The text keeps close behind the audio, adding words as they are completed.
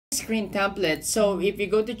screen template. So if you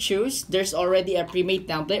go to choose, there's already a pre-made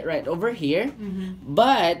template right over here.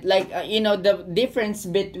 But like you know, the difference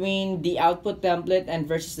between the output template and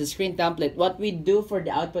versus the screen template, what we do for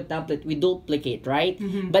the output template, we duplicate, right?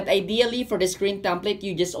 But ideally for the screen template,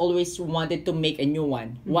 you just always wanted to make a new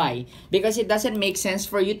one. Why? Because it doesn't make sense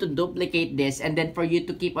for you to duplicate this and then for you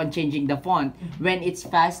to keep on changing the font when it's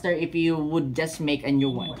faster if you would just make a new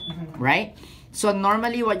one, right? So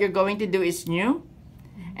normally what you're going to do is new,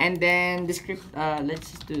 and then the script,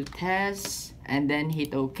 let's do test, and then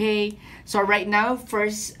hit OK. So right now,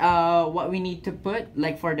 first, what we need to put,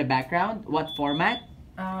 like for the background, what format?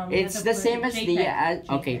 It's the same as the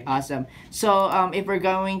okay, awesome. So if we're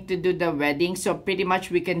going to do the wedding, so pretty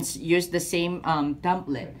much we can use the same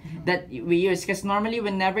template that we use, because normally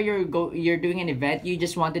whenever you're doing an event, you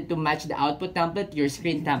just wanted to match the output template, your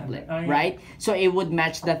screen template, right? So it would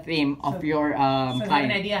match the theme of your so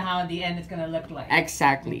client. An idea how the end is gonna look like.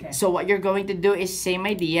 Exactly. So what you're going to do is same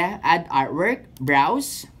idea, add artwork,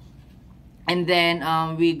 browse, and then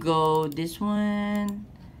we go this one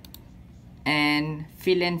and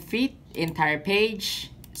fill and fit entire page.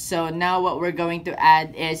 So now what we're going to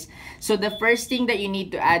add is, so the first thing that you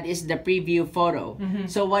need to add is the preview photo.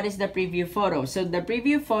 So what is the preview photo? So the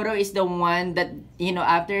preview photo is the one that, you know,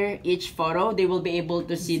 after each photo they will be able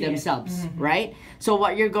to see themselves, right? So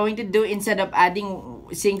what you're going to do, instead of adding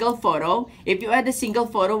single photo, if you add a single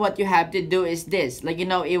photo, what you have to do is this, like, you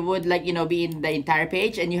know, it would, like, you know, be in the entire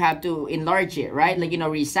page and you have to enlarge it, right? Like, you know,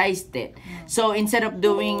 resized it. So instead of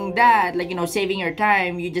doing that, like, you know, saving your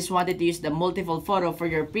time, you just wanted to use the multiple photo for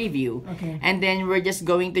your preview. And then we're just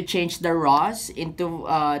going to change the rows into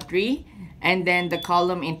 3 and then the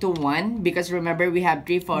column into 1, because remember we have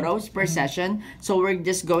 3 photos per session, so we're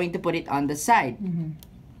just going to put it on the side.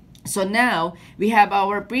 So now we have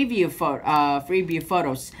our preview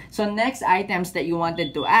photos. So next items that you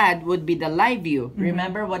wanted to add would be the live view.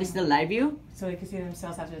 Remember what is the live view? So they can see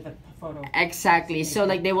themselves after the photo. Exactly. So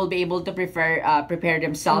like they will be able to prepare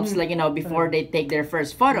themselves, like, you know, before they take their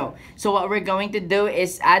first photo. So what we're going to do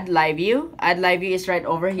is add live view. Add live view is right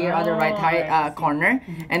over here on the right corner,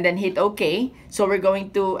 and then hit OK. So we're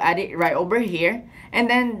going to add it right over here. And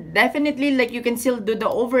then definitely, like, you can still do the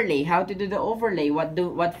overlay. How to do the overlay? What do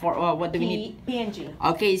we need? PNG.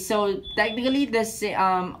 Okay, so technically the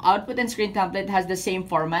output and screen template has the same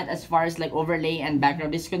format as far as like overlay and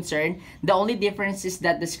background is concerned. The only difference is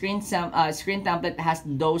that the screen template has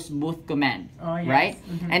those both command, right?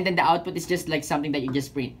 And then the output is just like something that you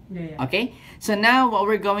just print. Okay, so now what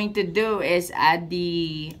we're going to do is add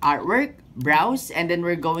the artwork, browse, and then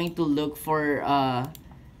we're going to look for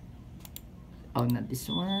oh, not this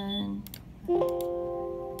one.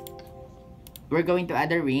 We're going to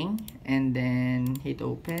add a ring and then hit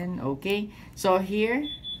open. Okay, so here,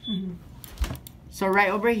 so right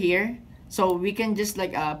over here, so we can just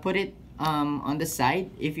like put it on the side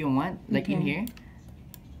if you want, like in here.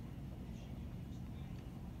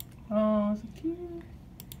 Oh, so cute.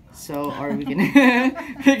 So, or we can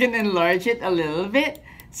we can enlarge it a little bit.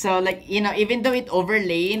 So like, you know, even though it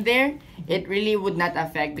overlay in there, it really would not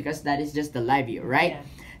affect because that is just the live view, right?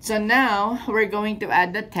 So now we're going to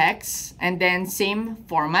add the text and then same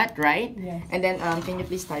format, right? And then can you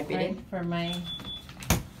please type it in? For my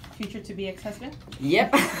future to be ex-husband?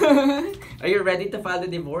 Yep. Are you ready to file the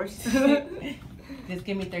divorce? Just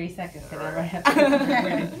give me 30 seconds because I have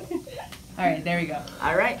to. Alright, there we go.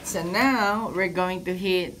 Alright, so now we're going to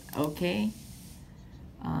hit OK.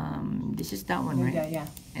 This is that one, right? Yeah.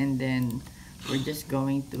 And then we're just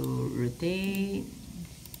going to rotate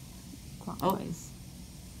clockwise.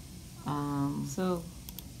 So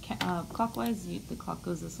clockwise, the clock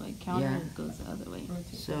goes this way. Counter goes the other way.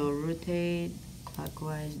 So rotate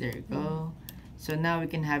clockwise. There you go. So now we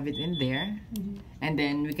can have it in there, and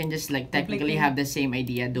then we can just like technically have the same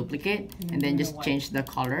idea, duplicate, and then just change the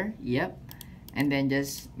color. Yep, and then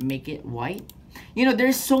just make it white. You know,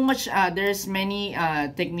 there's so much there's many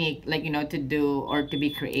technique, like, you know, to do or to be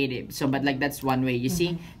creative. So but like that's one way, you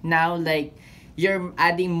see. Now like you're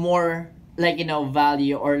adding more, like, you know,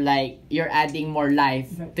 value, or like you're adding more life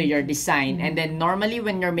to your design. And then normally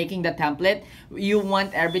when you're making the template, you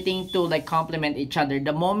want everything to like complement each other.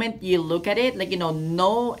 The moment you look at it, like, you know,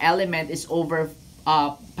 no element is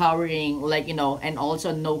overpowering, like, you know, and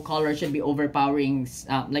also no color should be overpowering,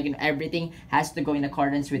 like, you know, everything has to go in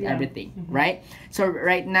accordance with everything, right? So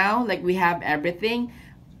right now, like, we have everything,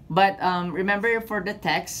 But remember for the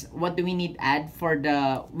text, what do we need add for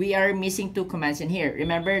the? We are missing two commands in here.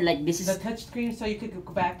 Remember, like this is the touch screen, so you could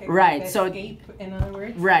go back and right. So escape, in other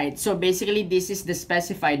words. Right. So basically, this is the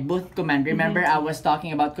specified booth command. Remember, I was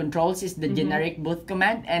talking about controls is the generic booth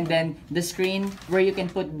command, and then the screen where you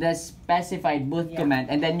can put the specified booth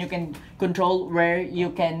command, and then you can control where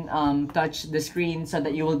you can touch the screen so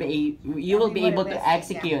that you will be able to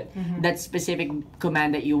execute that specific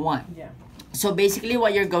command that you want. Yeah. So basically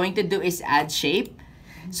what you're going to do is add shape.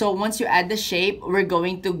 So once you add the shape, we're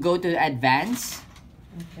going to go to advance.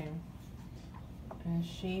 Okay.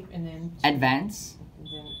 Shape and then advance. And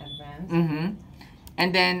then advance.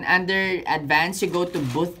 And then under advance, you go to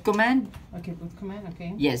booth command. Okay, booth command,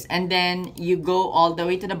 okay. Yes, and then you go all the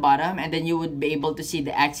way to the bottom, and then you would be able to see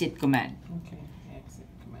the exit command. Okay, exit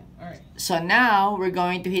command. All right. So now we're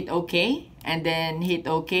going to hit OK, and then hit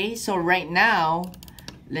OK. So right now,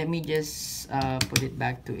 let me just put it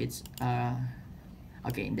back to its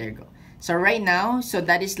okay, there you go. So right now, so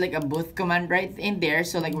that is like a booth command right in there.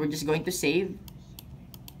 So like we're just going to save.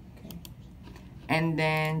 Okay. And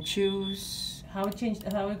then choose. How are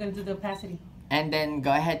we going to do the opacity? And then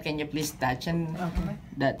go ahead, can you please touch on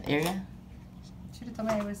that area? Should have told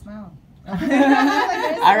me I was now.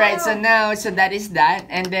 All right, so now, so that is that,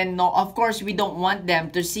 and then no, of course we don't want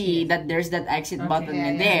them to see that there's that exit button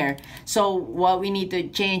in there. So what we need to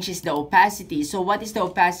change is the opacity. So what is the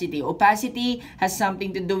opacity? Opacity has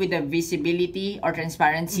something to do with the visibility or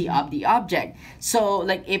transparency of the object. So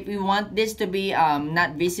like if we want this to be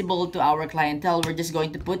not visible to our clientele, we're just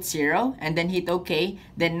going to put 0 and then hit OK.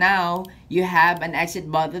 Then now you have an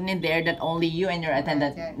exit button in there that only you and your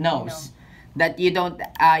attendant knows. That you don't,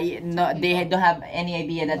 they don't have any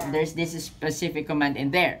idea that there's this specific command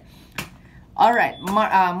in there. All right,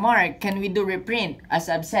 Mark, can we do reprint? As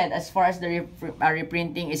I've said, as far as the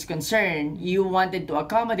reprinting is concerned, you wanted to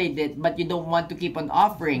accommodate it, but you don't want to keep on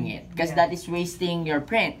offering it because that is wasting your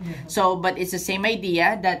print. So, but it's the same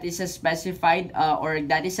idea. That is a specified, or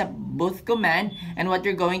that is a booth command. And what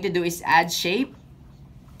you're going to do is add shape.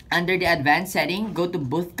 Under the advanced setting, go to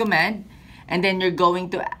booth command, and then you're going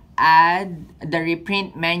to add the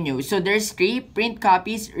reprint menu. So there's 3: print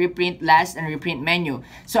copies, reprint last, and reprint menu.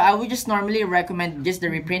 So I would just normally recommend just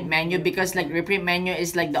the reprint menu because like reprint menu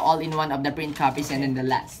is like the all-in-one of the print copies and then the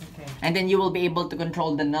last. And then you will be able to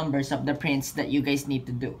control the numbers of the prints that you guys need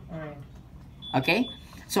to do. Okay?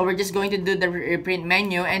 So we're just going to do the reprint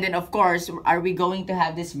menu, and then of course, are we going to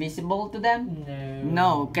have this visible to them?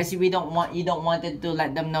 No, because you don't want it to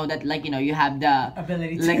let them know that like you have the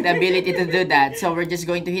ability to do that. So we're just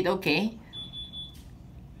going to hit OK.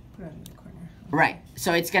 Put it in the corner. Right.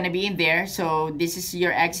 So it's gonna be in there. So this is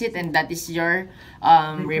your exit, and that is your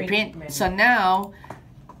reprint. So now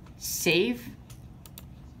save,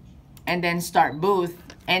 and then start booth.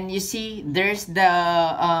 And you see, there's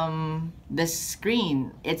the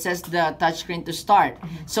screen. It says the touch screen to start.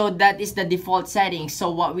 So that is the default setting. So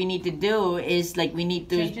what we need to do is like we need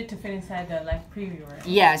to change it to fit inside the live preview, right?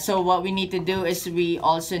 Yeah. So what we need to do is we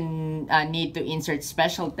also need to insert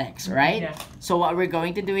special text, right? So what we're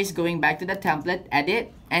going to do is going back to the template,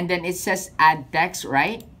 edit, and then it says add text,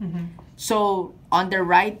 right? So on the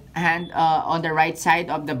right hand, on the right side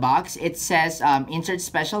of the box, it says insert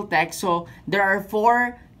special text. So there are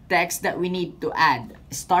 4 texts that we need to add.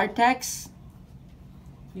 Start text.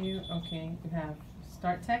 We have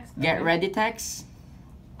start text. Get ready text.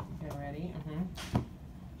 Get ready.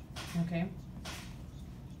 Okay.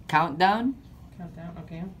 Countdown. Countdown.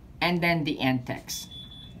 Okay. And then the end text.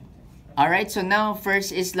 All right. So now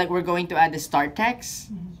first is like we're going to add the start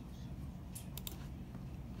text.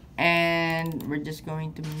 And we're just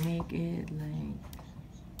going to make it like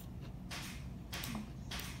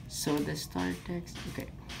so the start text.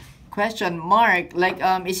 Okay. Question, Mark, like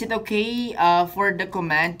is it okay for the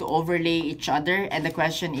command to overlay each other? And the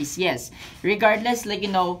question is yes. Regardless, like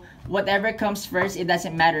whatever comes first, it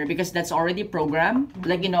doesn't matter because that's already programmed.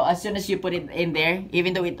 Like as soon as you put it in there,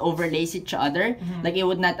 even though it overlays each other, like it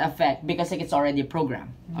would not affect because like it's already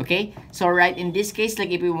programmed. Okay, so right in this case,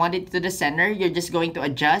 like if we want it to the center, you're just going to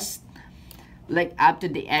adjust like up to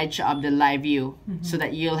the edge of the live view so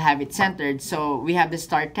that you'll have it centered. So we have the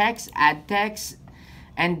start text, add text,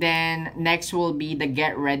 and then next will be the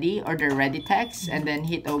get ready or the ready text, and then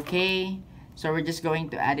hit OK. So we're just going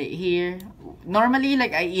to add it here. Normally,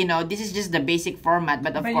 like this is just the basic format,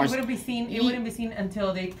 but of course, it wouldn't be seen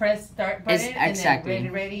until they press start button exactly. and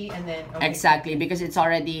then ready, and then exactly because it's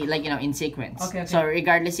already like in sequence. So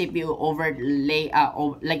regardless if you overlay,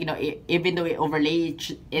 even though it overlay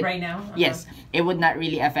it right now, yes, it would not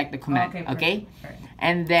really affect the command. Okay.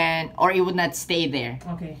 and then or it would not stay there.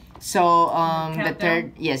 Okay. So the Countdown?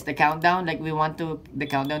 third, yes, the countdown. Like we want the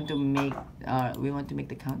countdown to make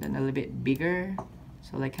the countdown a little bit bigger.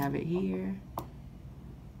 So like have it here.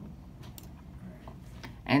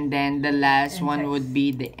 And then the last End one text. would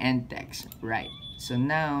be the end text, right? So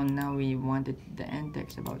now we wanted the end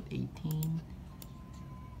text about 18.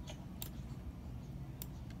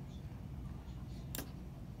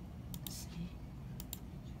 Let's see.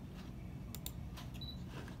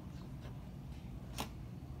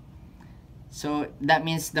 So that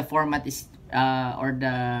means the format is or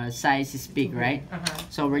the size is big, right?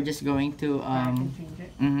 So we're just going to I can change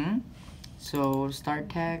it. So start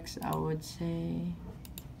text, I would say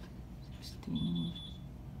 16.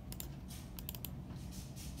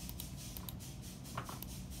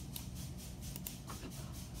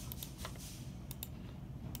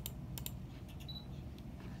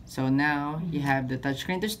 So now you have the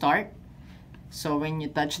touchscreen to start. So when you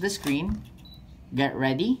touch the screen, get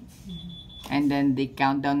ready. And then the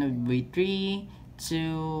countdown will be 3,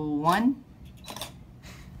 2, 1.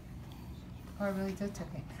 Oh, I really did took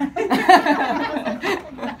it.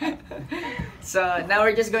 So now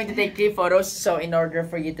we're just going to take 3 photos. So in order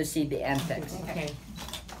for you to see the end text. Okay.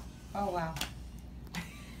 Oh, wow.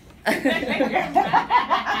 uh,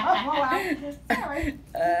 Oh, wow. Sorry.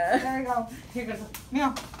 There we go. Here goes.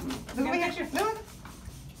 Now, look at me. Look.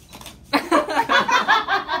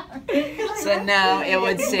 so now it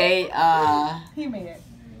would say He made it.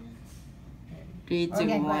 3, 2,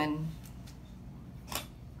 Okay, 1.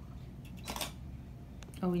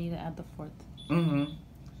 Oh, we need to add the fourth. Mm-hmm.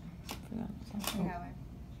 Forgot.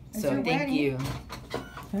 It's So your thank wedding. you.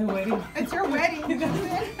 Hey, waiting. It's your wedding.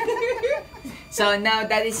 So now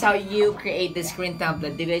that is how you create the screen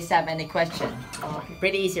template. Do you guys have any question? Okay.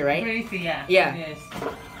 Pretty easy, right? Pretty easy, yeah. Yeah. It is.